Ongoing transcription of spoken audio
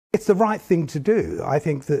it's the right thing to do. I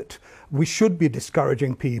think that we should be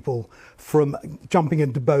discouraging people from jumping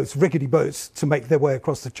into boats, rickety boats, to make their way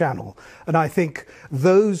across the channel. And I think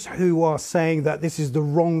those who are saying that this is the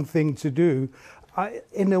wrong thing to do,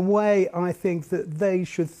 in a way, I think that they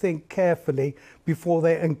should think carefully before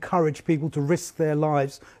they encourage people to risk their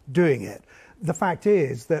lives doing it. The fact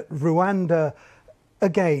is that Rwanda,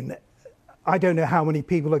 again, I don't know how many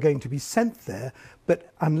people are going to be sent there,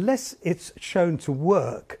 but unless it's shown to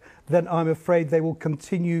work, then I'm afraid they will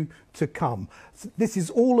continue to come. This is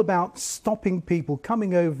all about stopping people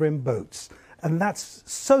coming over in boats, and that's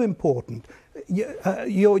so important.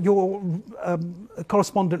 Your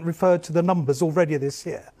correspondent referred to the numbers already this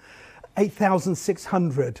year.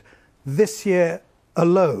 8,600 this year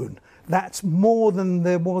alone. That's more than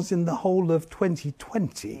there was in the whole of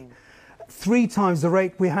 2020. 3 times the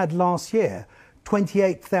rate we had last year.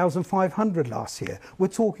 28,500 last year. We're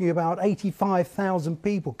talking about 85,000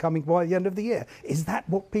 people coming by the end of the year. Is that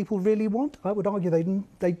what people really want? I would argue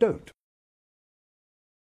they don't.